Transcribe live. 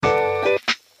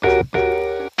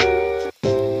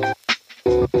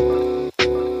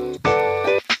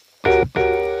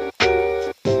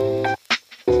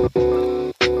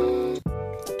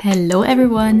Hello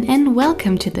everyone and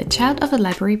welcome to the Child of a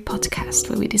Library podcast,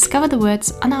 where we discover the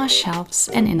words on our shelves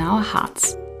and in our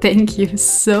hearts. Thank you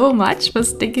so much for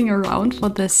sticking around for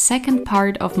the second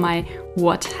part of my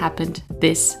What Happened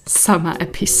This Summer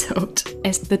episode.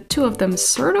 As the two of them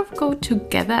sort of go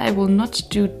together, I will not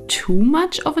do too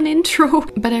much of an intro,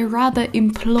 but I rather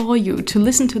implore you to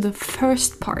listen to the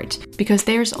first part, because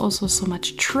there's also so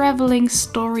much traveling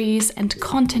stories and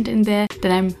content in there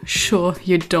that I'm sure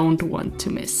you don't want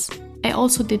to miss. I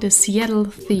also did a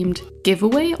Seattle-themed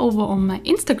giveaway over on my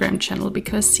Instagram channel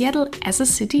because Seattle as a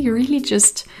city really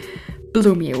just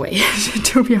blew me away,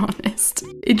 to be honest.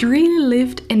 It really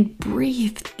lived and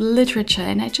breathed literature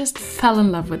and I just fell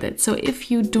in love with it. So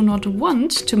if you do not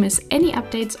want to miss any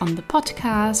updates on the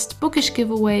podcast, bookish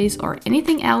giveaways or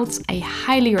anything else, I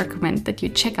highly recommend that you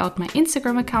check out my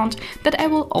Instagram account that I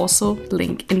will also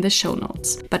link in the show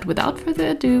notes. But without further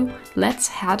ado, let's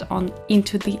head on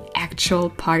into the actual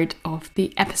part of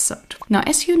the episode. Now,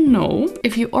 as you know,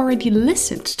 if you already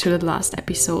listened to the last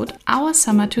episode, our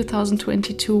summer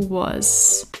 2022 was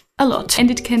a lot, and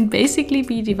it can basically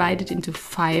be divided into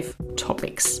 5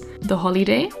 topics: the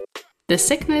holiday, the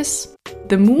sickness,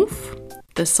 the move,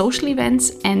 the social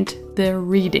events, and the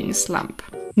reading slump.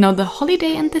 Now, the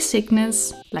holiday and the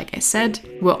sickness, like I said,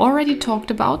 were already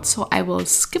talked about, so I will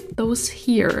skip those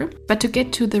here. But to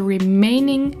get to the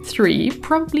remaining 3,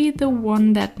 probably the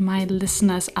one that my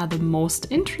listeners are the most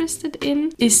interested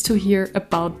in is to hear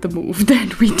about the move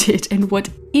that we did and what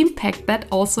impact that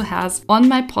also has on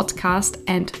my podcast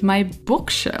and my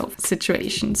bookshelf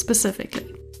situation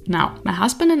specifically. Now, my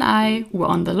husband and I were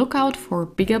on the lookout for a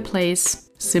bigger place,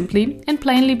 simply and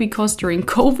plainly because during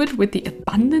COVID, with the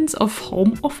abundance of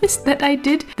home office that I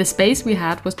did, the space we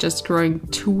had was just growing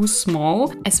too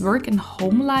small, as work and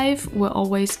home life were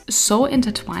always so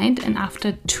intertwined, and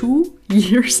after 2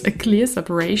 years, a clear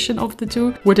separation of the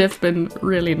two would have been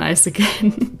really nice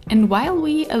again. And while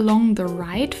we along the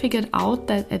ride figured out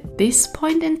that at this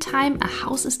point in time a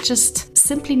house is just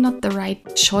simply not the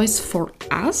right choice for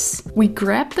us, we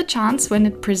grabbed the chance when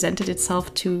it presented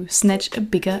itself to snatch a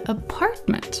bigger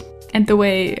apartment. And the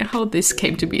way how this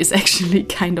came to be is actually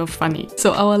kind of funny.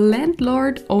 So our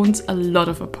landlord owns a lot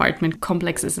of apartment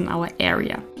complexes in our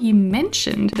area. He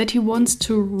mentioned that he wants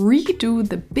to redo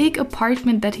the big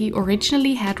apartment that he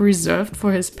originally had reserved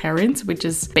for his parents, which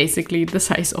is basically the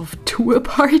size of 2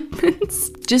 apartments.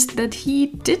 Just that he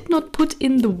did not put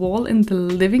in the wall in the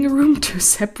living room to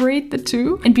separate the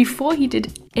two. And before he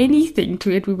did anything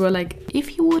to it, we were like,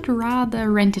 if you would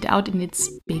rather rent it out in its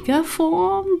bigger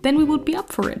form, then we would be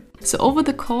up for it. So over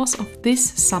the course of this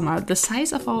summer, the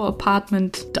size of our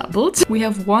apartment doubled. We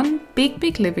have one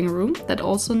big living room that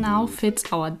also now fits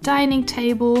our dining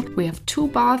table. We have 2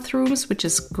 bathrooms, which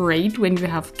is great when we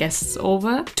have guests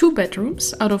over. 2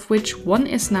 bedrooms, out of which one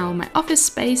is now my office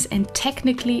space, and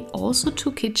technically also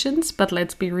 2 kitchens. But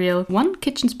let's be real, one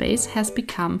kitchen space has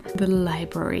become the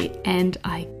library, and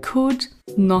I could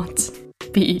not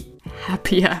be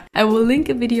happier. I will link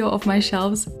a video of my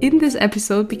shelves in this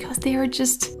episode because they are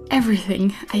just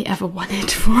everything I ever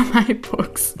wanted for my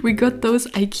books. We got those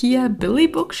IKEA Billy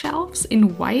bookshelves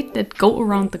in white that go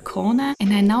around the corner,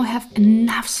 and I now have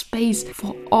enough space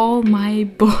for all my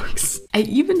books. I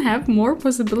even have more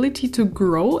possibility to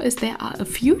grow, as there are a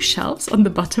few shelves on the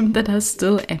bottom that are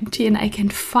still empty, and I can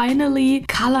finally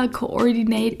color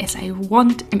coordinate as I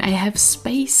want, and I have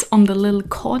space on the little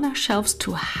corner shelves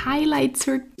to highlight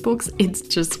certain books. It's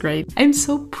just great. I'm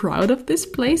so proud of this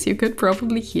place. You could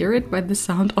probably hear it by the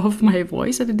sound of my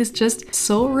voice, and it is just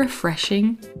so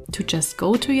refreshing to just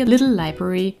go to your little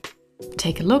library,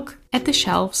 take a look at the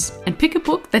shelves and pick a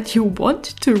book that you want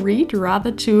to read,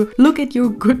 rather to look at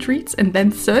your Goodreads and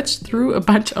then search through a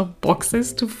bunch of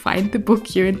boxes to find the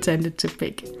book you intended to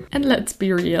pick. And let's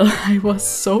be real, I was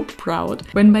so proud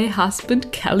when my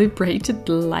husband calibrated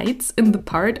the lights in the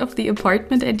part of the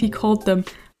apartment and he called them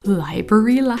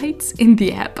library lights in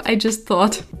the app. I just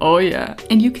thought, oh yeah.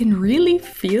 And you can really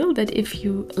feel that if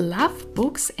you love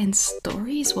books and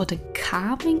stories, what a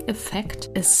calming effect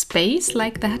a space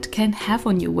like that can have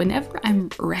on you. Whenever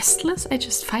I'm restless, I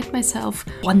just find myself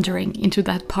wandering into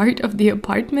that part of the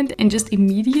apartment and just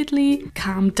immediately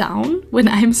calm down when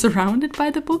I'm surrounded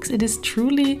by the books. It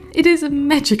is a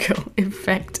magical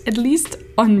effect, at least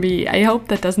on me. I hope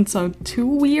that doesn't sound too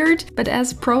weird, but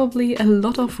as probably a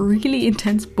lot of really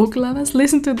intense book lovers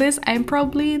listen to this, I'm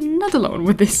probably not alone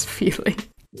with this feeling.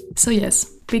 So yes,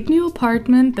 big new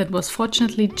apartment that was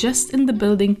fortunately just in the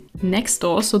building next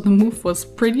door, so the move was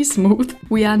pretty smooth.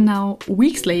 We are now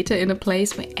weeks later in a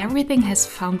place where everything has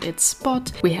found its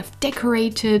spot. We have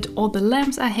decorated, all the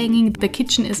lamps are hanging, the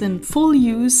kitchen is in full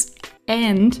use.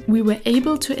 and we were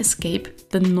able to escape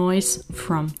the noise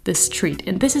from the street.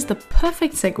 And this is the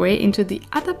perfect segue into the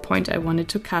other point I wanted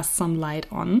to cast some light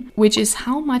on, which is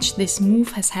how much this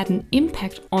move has had an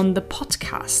impact on the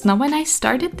podcast. Now, when I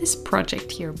started this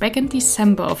project here back in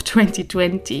December of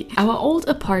 2020, our old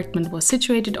apartment was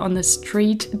situated on a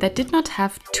street that did not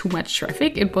have too much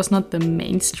traffic. It was not the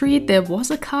main street. There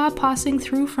was a car passing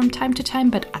through from time to time,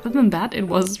 but other than that, it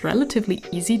was relatively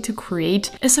easy to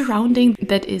create a surrounding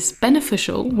that is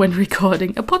beneficial when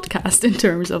recording a podcast in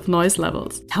terms of noise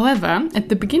levels. However, at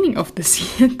the beginning of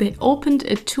this year, they opened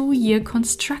a 2-year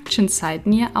construction site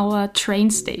near our train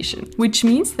station, which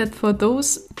means that for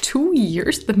those 2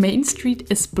 years, the main street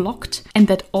is blocked and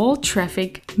that all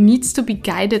traffic needs to be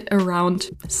guided around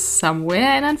somewhere.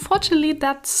 And unfortunately,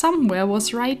 that somewhere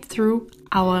was right through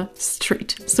our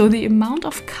street. So the amount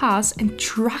of cars and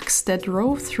trucks that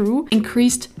drove through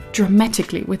increased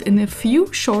dramatically within a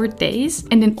few short days.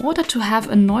 And in order to have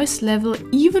a noise level,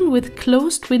 even with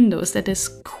closed windows, that is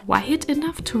quiet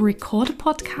enough to record a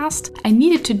podcast, I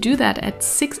needed to do that at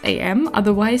 6 a.m.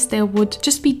 Otherwise, there would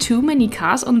just be too many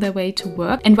cars on their way to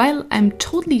work. And while I'm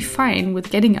totally fine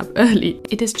with getting up early,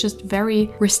 it is just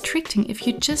very restricting if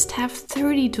you just have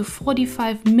 30 to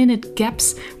 45 minute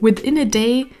gaps within a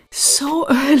day so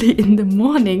early in the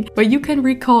morning where you can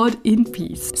record in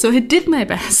peace. So I did my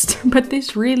best, but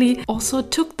this really also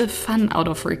took the fun out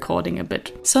of recording a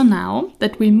bit. So now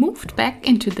that we moved back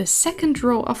into the second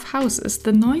row of houses,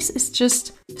 the noise is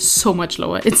just so much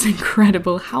lower. It's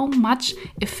incredible how much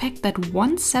effect that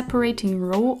one separating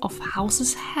row of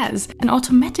houses has. And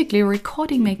automatically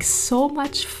recording makes so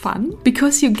much fun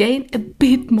because you gain a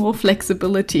bit more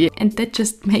flexibility, and that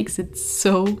just makes it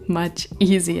so much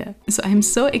easier. So I'm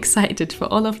so excited for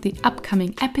all of the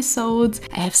upcoming episodes.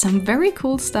 I have some very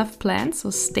cool stuff planned, so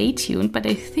stay tuned. But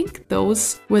I think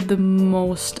those were the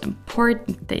most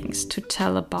important things to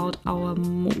tell about our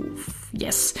move.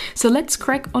 Yes, so let's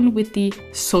crack on with the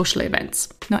social events.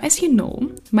 Now, as you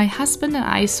know, my husband and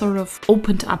I sort of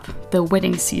opened up the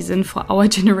wedding season for our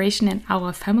generation and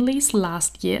our families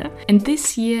last year. And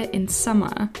this year in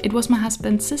summer, it was my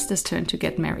husband's sister's turn to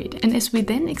get married. And as we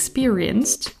then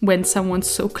experienced, when someone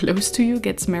so close to you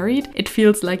gets married, it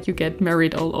feels like you get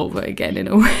married all over again in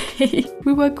a way.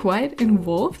 We were quite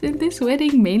involved in this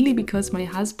wedding, mainly because my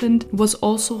husband was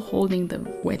also holding the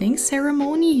wedding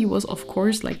ceremony. He was, of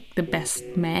course, like the best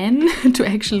man to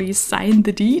actually sign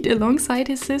the deed alongside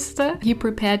his sister. He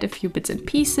prepared a few bits and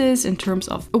pieces in terms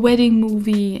of a wedding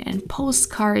movie and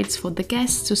postcards for the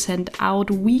guests to send out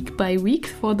week by week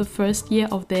for the first year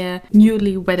of their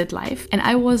newly wedded life. And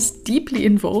I was deeply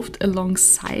involved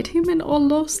alongside him in all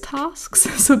those tasks.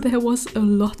 So there was a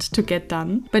lot to get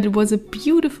done. But it was a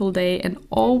beautiful day and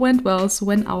all went well. So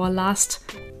when our last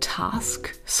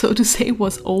task, so to say,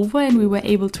 was over and we were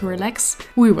able to relax,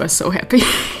 we were so happy.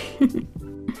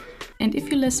 And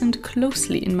if you listened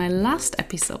closely in my last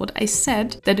episode, I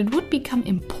said that it would become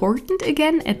important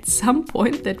again at some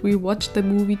point that we watch the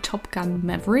movie Top Gun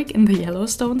Maverick in the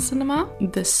Yellowstone cinema.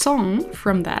 The song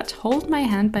from that, Hold My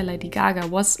Hand by Lady Gaga,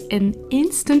 was an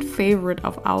instant favorite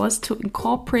of ours to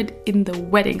incorporate in the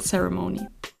wedding ceremony.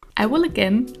 I will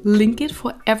again link it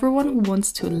for everyone who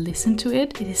wants to listen to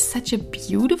it. It is such a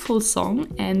beautiful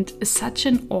song and such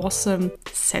an awesome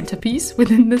centerpiece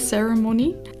within the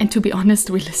ceremony. And to be honest,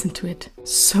 we listened to it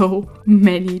so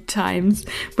many times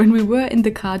when we were in the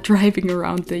car driving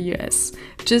around the US.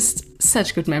 Just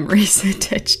such good memories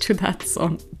attached to that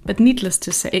song. But needless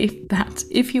to say that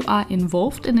if you are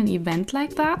involved in an event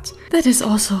like that, that is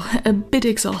also a bit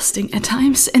exhausting at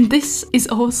times. And this is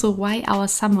also why our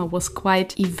summer was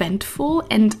quite eventful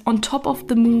and on top of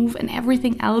the move and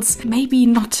everything else, maybe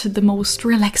not the most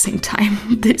relaxing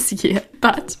time this year.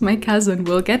 But my cousin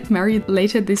will get married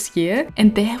later this year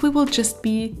and there we will just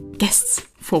be guests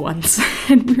for once.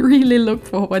 And we really look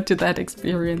forward to that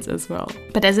experience as well.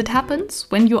 But as it happens,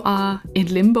 when you are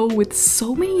in limbo with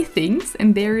so many things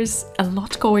and there is a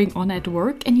lot going on at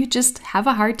work and you just have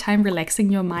a hard time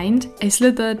relaxing your mind, I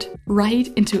slithered right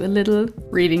into a little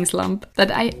reading slump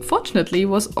that I fortunately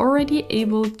was already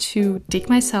able to dig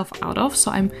myself out of.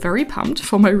 So I'm very pumped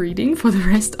for my reading for the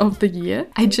rest of the year.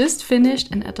 I just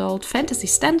finished an adult fantasy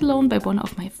standalone by one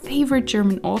of my favorite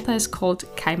German authors called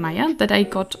Kai Meier that I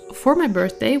got for my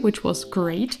birthday, which was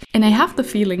great. And I have the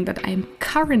feeling that I'm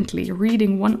currently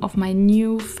reading one of my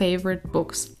new favorite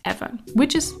books ever,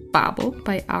 which is Babel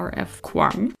by R.F.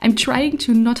 Kuang. I'm trying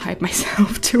to not hype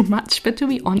myself too much, but to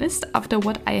be honest, after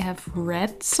what I have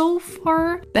read so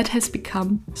far, that has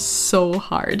become so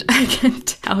hard, I can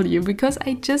tell you, because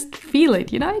I just feel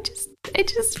it, I just I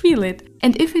just feel it.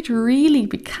 And if it really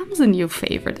becomes a new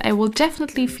favorite, I will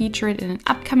definitely feature it in an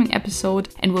upcoming episode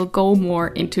and will go more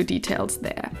into details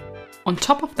there. On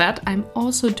top of that, I'm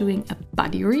also doing a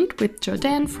buddy read with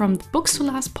Jordan from the Books to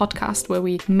Last podcast, where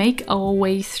we make our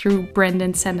way through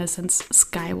Brandon Sanderson's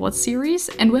Skyward series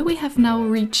and where we have now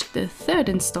reached the third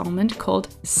installment called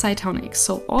Cytonic.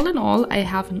 So all in all, I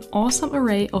have an awesome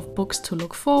array of books to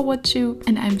look forward to,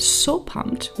 and I'm so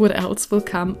pumped what else will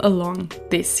come along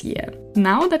this year.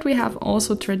 Now that we have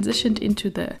also transitioned into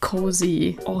the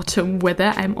cozy autumn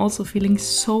weather, I'm also feeling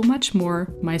so much more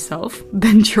myself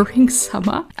than during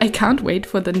summer. I can't wait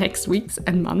for the next weeks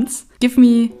and months. Give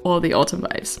me all the autumn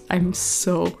vibes. I'm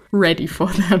so ready for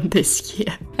them this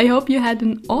year. I hope you had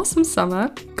an awesome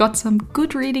summer, got some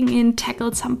good reading in,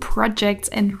 tackled some projects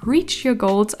and reached your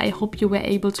goals. I hope you were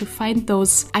able to find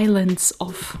those islands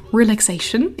of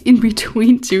relaxation in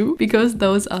between too, because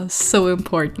those are so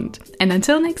important. And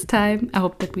until next time, I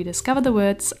hope that we discover the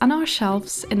words on our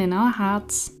shelves and in our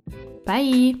hearts.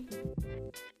 Bye!